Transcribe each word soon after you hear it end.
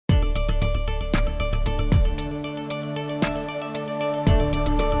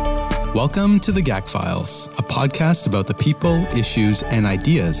Welcome to the GAC Files, a podcast about the people, issues, and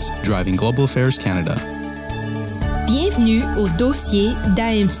ideas driving Global Affairs Canada. Bienvenue au dossier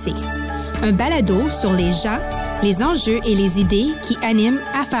d'AMC, un balado sur les gens, les enjeux et les idées qui animent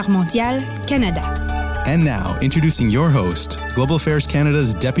Affaires mondiales Canada. And now, introducing your host, Global Affairs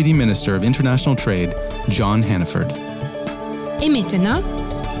Canada's Deputy Minister of International Trade, John Hannaford. Et maintenant,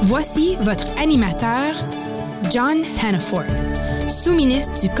 voici votre animateur, John Hannaford,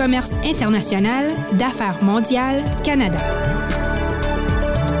 sous-ministre du Commerce international d'Affaires mondiales Canada.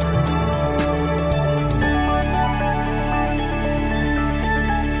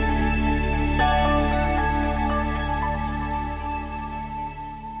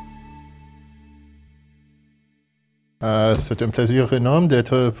 C'est un plaisir énorme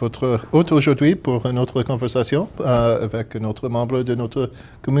d'être votre hôte aujourd'hui pour une autre conversation avec un autre membre de notre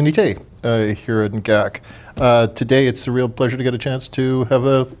communauté here in GAC. Today it's a real pleasure to get a chance to have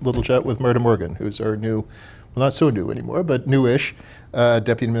a little chat with Marta Morgan, who's our new, well, not so new anymore, but newish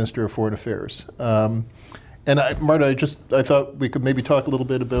Deputy Minister of Foreign Affairs. Marta, I thought we could maybe talk a little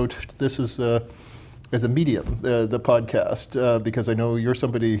bit about this as a medium, the podcast, because I know you're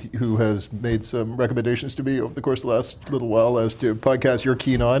somebody who has made some recommendations to me over the course of the last little while as to podcasts you're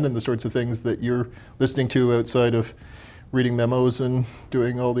keen on and the sorts of things that you're listening to outside of reading memos and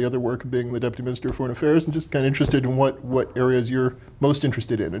doing all the other work of being the Deputy Minister of Foreign Affairs, and just kind of interested in what areas you're most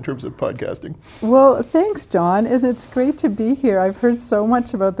interested in terms of podcasting. Well, thanks, John. It's great to be here. I've heard so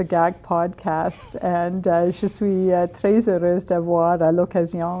much about the GAC podcasts, and je suis très heureuse d'avoir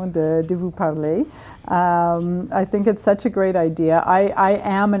l'occasion de vous parler. I think it's such a great idea. I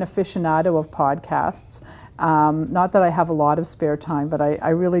am an aficionado of podcasts. Not that I have a lot of spare time, but I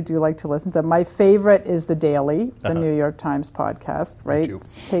really do like to listen to them. My favorite is The Daily, the New York Times podcast, right?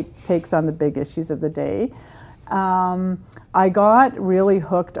 Takes on the big issues of the day. I got really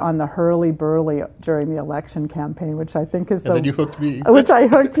hooked on the hurly-burly during the election campaign, which I think is and then you hooked me. Which I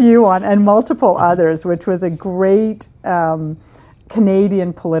hooked you on, and multiple others, which was a great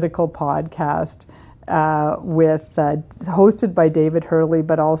Canadian political podcast hosted by David Hurley,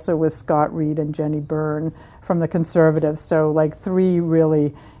 but also with Scott Reed and Jenny Byrne from the Conservatives. So like three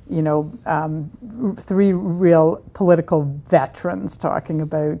real political veterans talking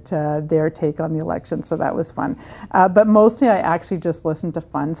about their take on the election. So that was fun. But mostly I actually just listen to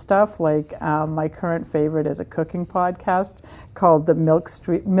fun stuff. Like my current favorite is a cooking podcast called the Milk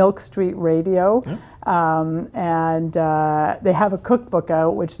Street Radio. Yeah. And they have a cookbook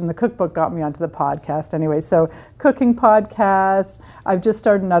out, which in the cookbook got me onto the podcast anyway. So cooking podcasts. I've just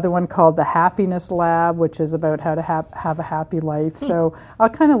started another one called The Happiness Lab, which is about how to have a happy life. So I'll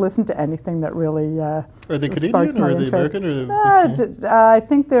kind of listen to anything that really Are they Canadian or are they American? I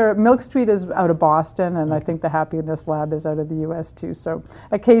think Milk Street is out of Boston, and I think The Happiness Lab is out of the U.S. too. So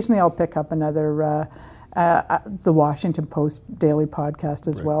occasionally I'll pick up another the Washington Post daily podcast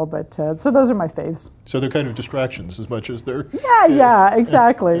as well, but so those are my faves. So they're kind of distractions as much as they're...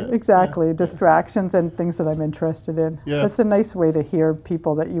 Exactly. Distractions and things that I'm interested in. Yeah. It's a nice way to hear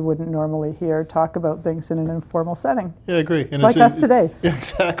people that you wouldn't normally hear talk about things in an informal setting. Yeah, I agree. And like us today. Yeah,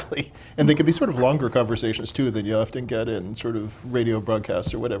 exactly. And they can be sort of longer conversations too than you often get in sort of radio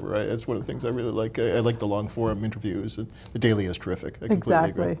broadcasts or whatever, right? That's one of the things I really like. I like the long form interviews, and the daily is terrific. I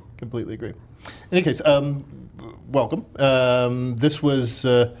completely agree. In any case, welcome. This was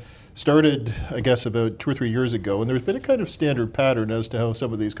started, I guess, about 2 or 3 years ago, and there's been a kind of standard pattern as to how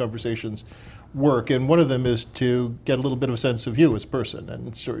some of these conversations work, and one of them is to get a little bit of a sense of you as a person,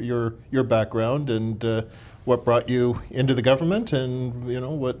 and sort of your background, and what brought you into the government, and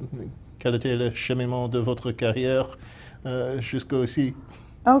quel était le cheminement de votre carrière jusqu'à-ci?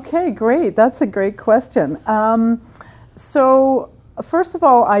 Okay, great. That's a great question. So, first of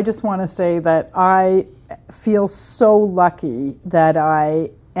all, I just want to say that I feel so lucky that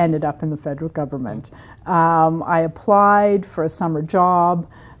I ended up in the federal government. I applied for a summer job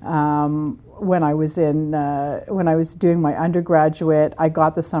when I was doing my undergraduate. I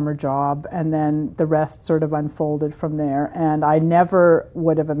got the summer job, and then the rest sort of unfolded from there. And I never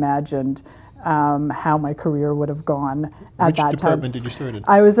would have imagined how my career would have gone at that time. Which department did you start in?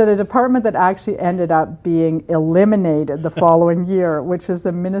 I was at a department that actually ended up being eliminated the following year, which was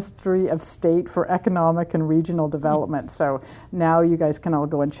the Ministry of State for Economic and Regional Development. So now you guys can all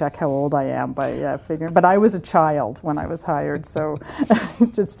go and check how old I am by figuring. But I was a child when I was hired, so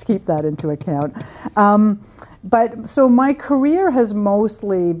just keep that into account. But so my career has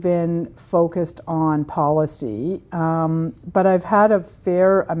mostly been focused on policy, but I've had a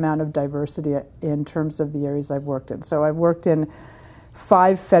fair amount of diversity in terms of the areas I've worked in. So I've worked in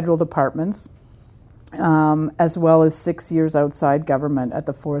 5 federal departments. as well as 6 years outside government at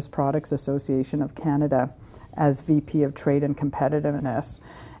the Forest Products Association of Canada as VP of Trade and Competitiveness.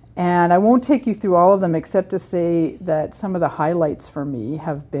 And I won't take you through all of them except to say that some of the highlights for me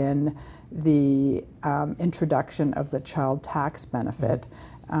have been the introduction of the child tax benefit,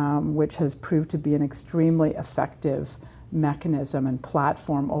 which has proved to be an extremely effective mechanism and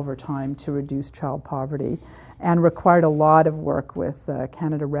platform over time to reduce child poverty, and required a lot of work with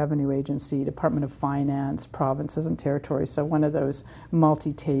Canada Revenue Agency, Department of Finance, provinces and territories. So one of those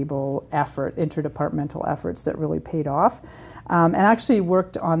multi-table interdepartmental efforts that really paid off. And actually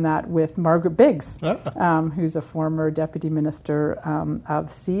worked on that with Margaret Biggs, who's a former Deputy Minister of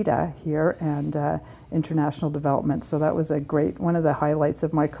CEDA here and International Development. So that was one of the highlights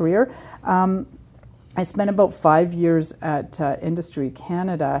of my career. I spent about 5 years at Industry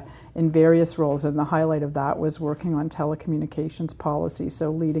Canada in various roles, and the highlight of that was working on telecommunications policy,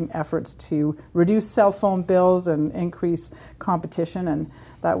 so leading efforts to reduce cell phone bills and increase competition, and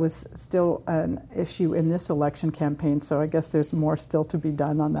that was still an issue in this election campaign, so I guess there's more still to be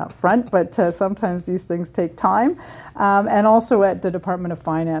done on that front, but sometimes these things take time. And also at the Department of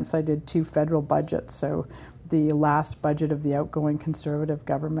Finance, I did 2 federal budgets, so the last budget of the outgoing Conservative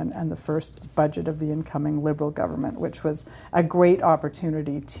government and the first budget of the incoming Liberal government, which was a great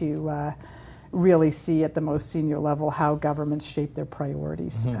opportunity to really see at the most senior level how governments shape their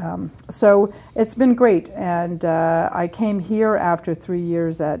priorities. So it's been great, and I came here after 3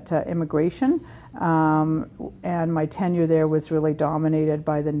 years at Immigration, and my tenure there was really dominated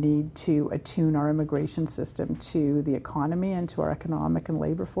by the need to attune our immigration system to the economy and to our economic and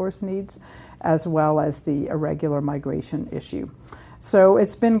labor force needs, as well as the irregular migration issue. So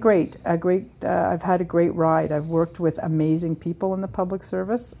it's been great. I've had a great ride. I've worked with amazing people in the public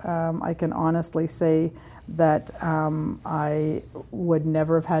service. I can honestly say that I would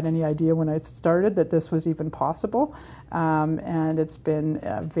never have had any idea when I started that this was even possible, and it's been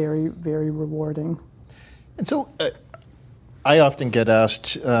very, very rewarding. And so I often get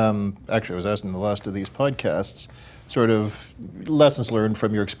asked, actually I was asked in the last of these podcasts, sort of lessons learned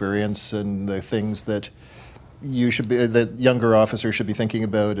from your experience and the things that that younger officers should be thinking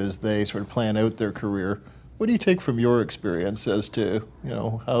about as they sort of plan out their career. What do you take from your experience as to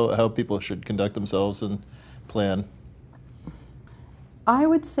how people should conduct themselves and plan? I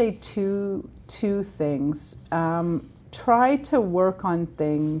would say two things. Try to work on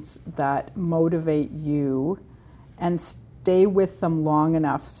things that motivate you and stay with them long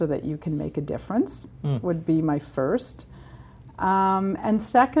enough so that you can make a difference, would be my first. And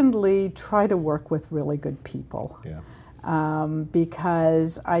secondly, try to work with really good people.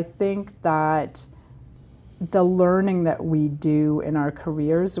 Because I think that the learning that we do in our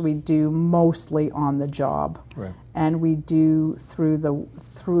careers, we do mostly on the job. Right. And we do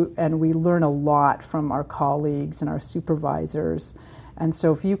and we learn a lot from our colleagues and our supervisors. And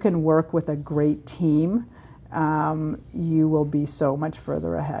so if you can work with a great team, you will be so much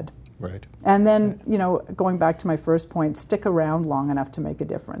further ahead. Right. And then, going back to my first point, stick around long enough to make a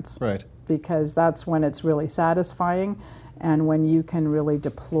difference. Right. Because that's when it's really satisfying and when you can really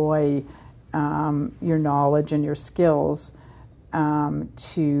deploy your knowledge and your skills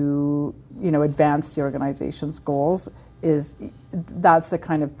to, advance the organization's goals. That's the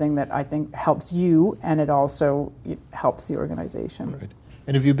kind of thing that I think helps you, and it also helps the organization. Right.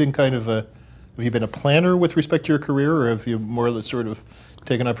 And have you been a planner with respect to your career, or have you more or less sort of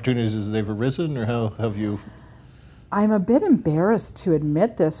taken opportunities as they've arisen, or how have you? I'm a bit embarrassed to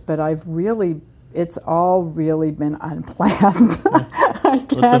admit this, but it's all really been unplanned.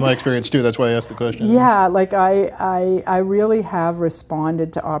 That's been my experience too. That's why I asked the question. Yeah, like I really have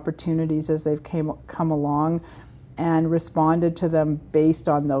responded to opportunities as they've come along, and responded to them based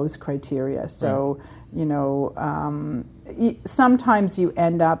on those criteria. So, sometimes you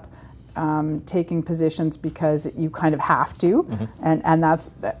end up taking positions because you kind of have to, and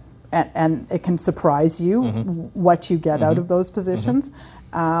that's and it can surprise you what you get out of those positions.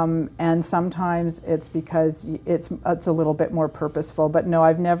 And sometimes it's because it's a little bit more purposeful. But no,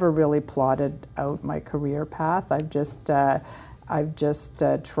 I've never really plotted out my career path. I've just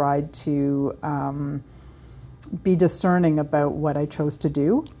tried to be discerning about what I chose to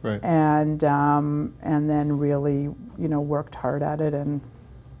do, right. and then really worked hard at it, and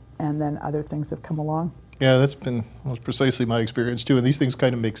then other things have come along. Yeah, that's precisely my experience too. And these things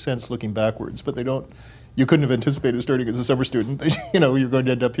kind of make sense looking backwards, but they don't. You couldn't have anticipated starting as a summer student. You're going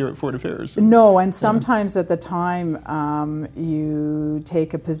to end up here at Foreign Affairs. No, and sometimes at the time you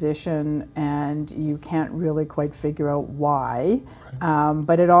take a position and you can't really quite figure out why. Right.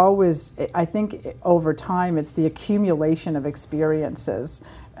 But I think over time it's the accumulation of experiences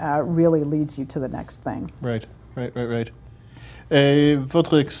really leads you to the next thing. Right. Et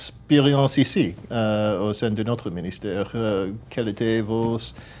votre expérience ici, au sein de notre ministère, quelles étaient vos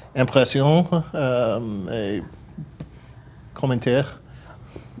impressions et commentaires?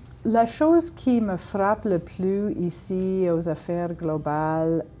 La chose qui me frappe le plus ici aux affaires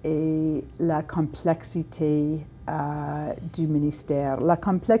globales est la complexité du ministère. La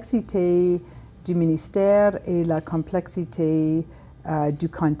complexité du ministère et la complexité du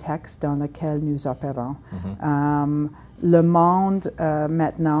contexte dans lequel nous opérons. Le monde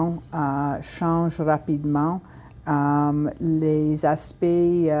maintenant change rapidement. Les aspects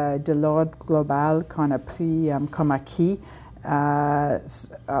de l'ordre global qu'on a pris comme acquis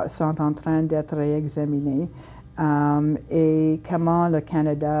sont en train d'être réexaminés. Et comment le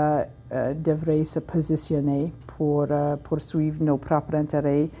Canada devrait se positionner pour poursuivre nos propres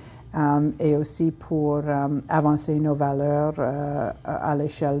intérêts et aussi pour avancer nos valeurs à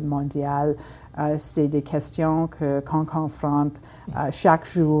l'échelle mondiale. C'est des questions qu'on confronte chaque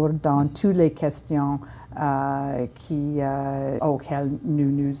jour dans toutes les questions auxquelles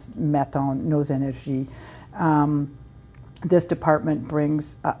nous mettons nos énergies. This department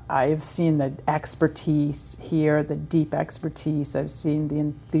brings, I've seen the expertise here, the deep expertise, I've seen the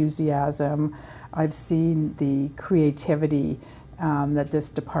enthusiasm, I've seen the creativity that this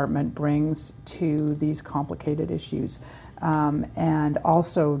department brings to these complicated issues, and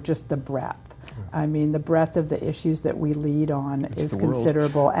also just the breadth. I mean, the breadth of the issues that we lead on is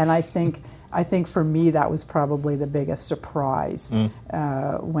considerable, and I think for me that was probably the biggest surprise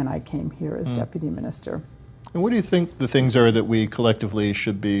when I came here as Deputy Minister. And what do you think the things are that we collectively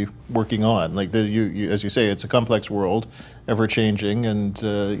should be working on? Like, as you say, it's a complex world, ever-changing, and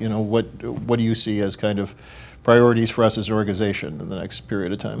what do you see as kind of priorities for us as an organization in the next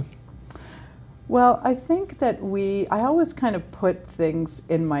period of time? Well, I think that I always kind of put things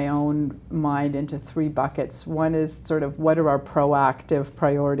in my own mind into three buckets. One is sort of what are our proactive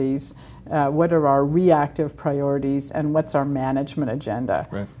priorities, what are our reactive priorities, and what's our management agenda.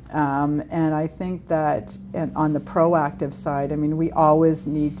 Right. And I think that on the proactive side, I mean, we always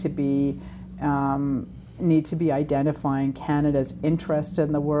need to be identifying Canada's interest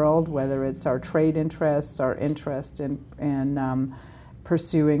in the world, whether it's our trade interests, our interest in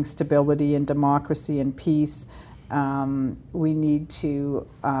pursuing stability and democracy and peace. We need to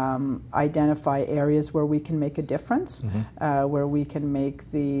identify areas where we can make a difference, where we can make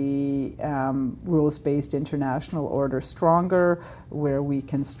the rules-based international order stronger, where we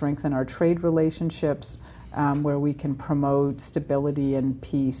can strengthen our trade relationships, where we can promote stability and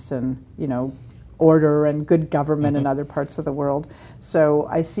peace and, order and good government in other parts of the world. So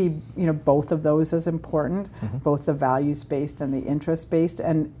I see, both of those as important, both the values-based and the interest-based.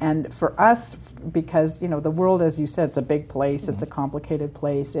 And for us, because, the world, as you said, it's a big place, it's a complicated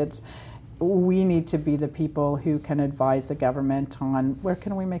place, we need to be the people who can advise the government on where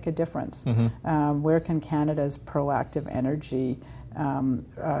can we make a difference, where can Canada's proactive energy,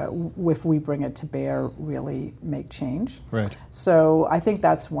 if we bring it to bear, really make change. Right. So I think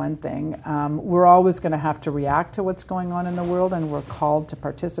that's one thing. We're always going to have to react to what's going on in the world, and we're called to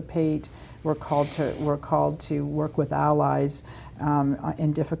participate. We're called to work with allies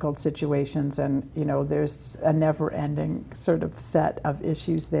in difficult situations, and there's a never-ending sort of set of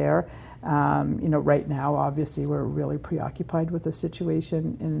issues there. Right now, obviously, we're really preoccupied with the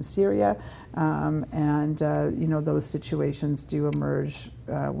situation in Syria, and those situations do emerge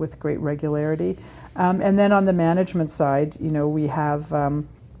with great regularity. And then on the management side, we have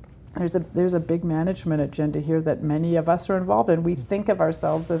there's a big management agenda here that many of us are involved in. We think of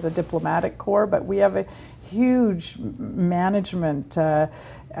ourselves as a diplomatic corps, but we have a huge management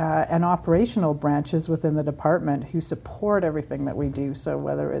and operational branches within the department who support everything that we do. So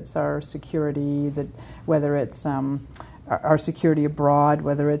whether it's our security, whether it's our security abroad,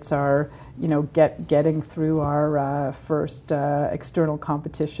 whether it's our getting through our first external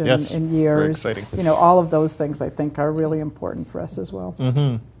competition in years, very exciting. All of those things I think are really important for us as well.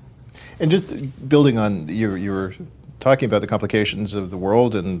 And just building on you were talking about the complications of the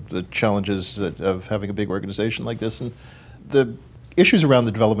world and the challenges of having a big organization like this, and the issues around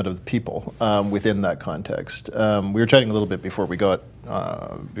the development of the people within that context. We were chatting a little bit before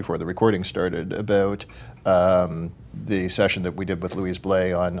before the recording started about the session that we did with Louise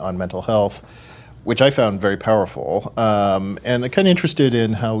Blais on mental health, which I found very powerful. And I'm kind of interested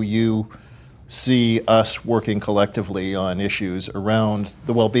in how you see us working collectively on issues around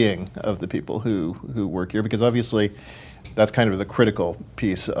the well-being of the people who work here, because obviously that's kind of the critical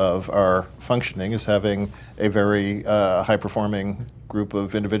piece of our functioning, is having a very high-performing group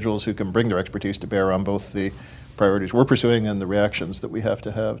of individuals who can bring their expertise to bear on both the priorities we're pursuing and the reactions that we have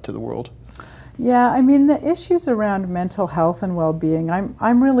to the world. Yeah, I mean, the issues around mental health and well-being,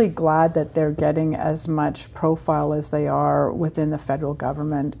 I'm really glad that they're getting as much profile as they are within the federal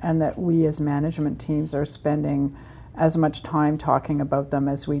government, and that we as management teams are spending as much time talking about them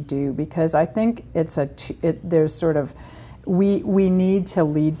as we do, because I think there's sort of, we need to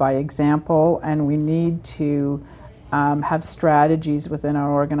lead by example, and we need to have strategies within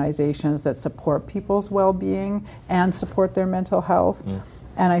our organizations that support people's well-being and support their mental health.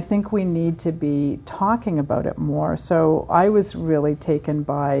 And I think we need to be talking about it more. So I was really taken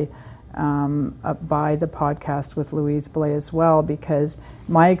by the podcast with Louise Blais as well, because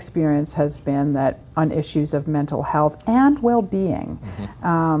my experience has been that on issues of mental health and well-being,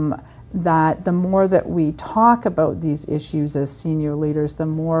 that the more that we talk about these issues as senior leaders, the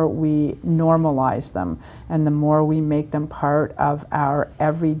more we normalize them, and the more we make them part of our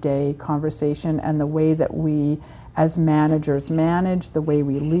everyday conversation, and the way that we as managers manage, the way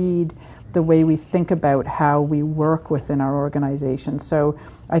we lead, the way we think about how we work within our organization. So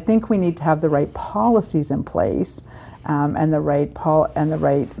I think we need to have the right policies in place, and the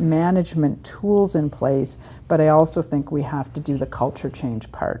right management tools in place. But I also think we have to do the culture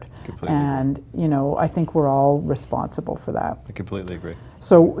change part. Completely and agree. You know, I think we're all responsible for that. I completely agree.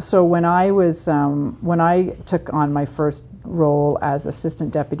 So when I took on my first role as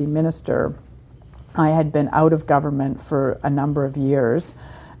assistant deputy minister, I had been out of government for a number of years.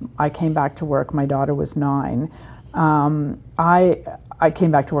 I came back to work. My daughter was 9. I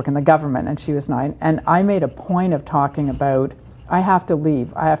came back to work in the government, and she was 9. And I made a point of talking about, I have to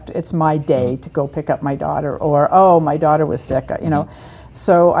leave. It's my day to go pick up my daughter, or, oh, my daughter was sick, you know.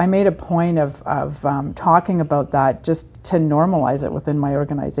 So I made a point of talking about that, just to normalize it within my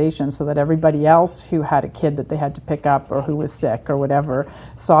organization, so that everybody else who had a kid that they had to pick up, or who was sick or whatever,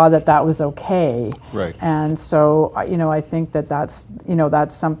 saw that that was okay. Right. And so, you know, I think that's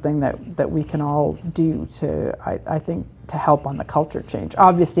something that we can all do to, I think, to help on the culture change.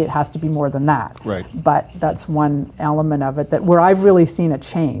 Obviously, it has to be more than that. Right. But that's one element of it where I've really seen a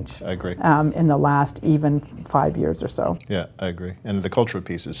change. I agree. In the last even 5 years or so. Yeah, I agree. And the cultural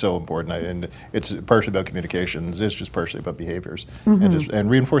piece is so important. And it's partially about communications. It's just partially about behaviors, and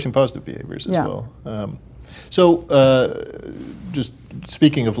reinforcing positive behaviors as well. So, just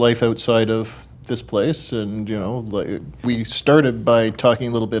speaking of life outside of this place, and you know, we started by talking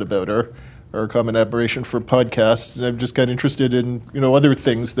a little bit about our common admiration for podcasts. And I'm just kind of interested in, you know, other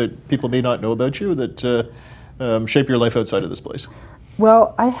things that people may not know about you that shape your life outside of this place.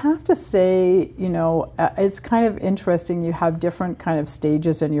 Well, I have to say, you know, it's kind of interesting. You have different kind of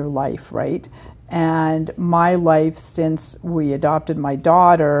stages in your life, right? And my life since we adopted my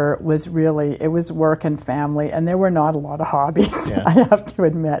daughter was really, it was work and family, and there were not a lot of hobbies, I have to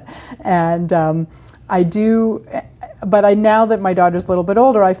admit. And but now that my daughter's a little bit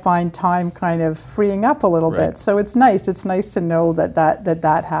older, I find time kind of freeing up a little bit. So it's nice. It's nice to know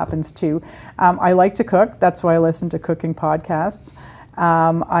that happens too. I like to cook. That's why I listen to cooking podcasts.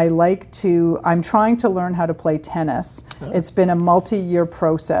 I'm trying to learn how to play tennis. It's been a multi-year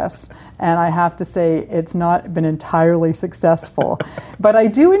process, and I have to say it's not been entirely successful. But I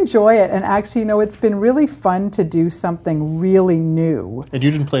do enjoy it, and actually, you know, it's been really fun to do something really new. And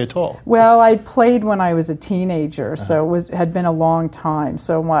you didn't play at all? Well, I played when I was a teenager, so it had been a long time.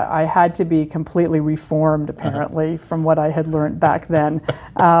 So I had to be completely reformed, apparently, from what I had learned back then.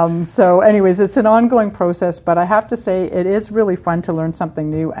 So anyways, it's an ongoing process, but I have to say it is really fun to learn something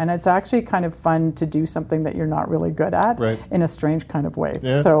new, and it's actually kind of fun to do something that you're not really good at in a strange kind of way.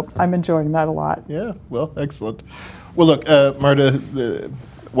 Yeah. So I'm enjoying that a lot. Yeah, well, excellent. Well, look, Marta,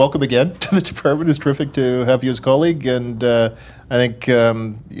 welcome again to the department. It's terrific to have you as a colleague, and I think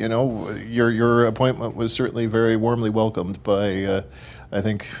you know, your appointment was certainly very warmly welcomed by I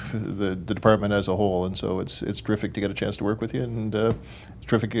think the department as a whole, and so it's terrific to get a chance to work with you, and it's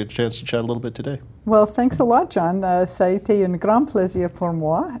terrific to get a chance to chat a little bit today. Well, thanks a lot, John. Ça a été un grand plaisir pour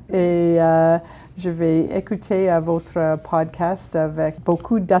moi, et je vais écouter votre podcast avec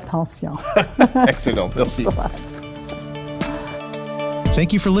beaucoup d'attention. Excellent, merci.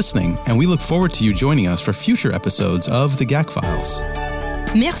 Thank you for listening, and we look forward to you joining us for future episodes of The GAC Files.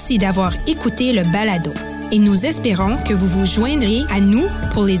 Merci d'avoir écouté le balado, et nous espérons que vous vous joindrez à nous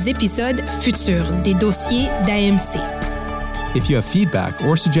pour les épisodes futurs des dossiers d'AMC. If you have feedback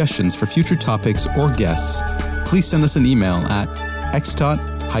or suggestions for future topics or guests, please send us an email at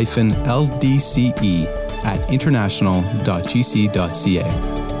xtot-ldce@international.gc.ca.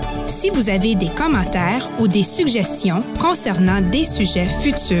 Si vous avez des commentaires ou des suggestions concernant des sujets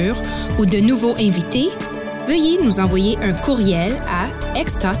futurs ou de nouveaux invités, veuillez nous envoyer un courriel à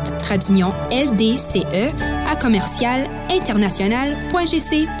xtot-ldce@ à commercial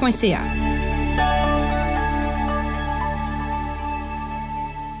international.gc.ca.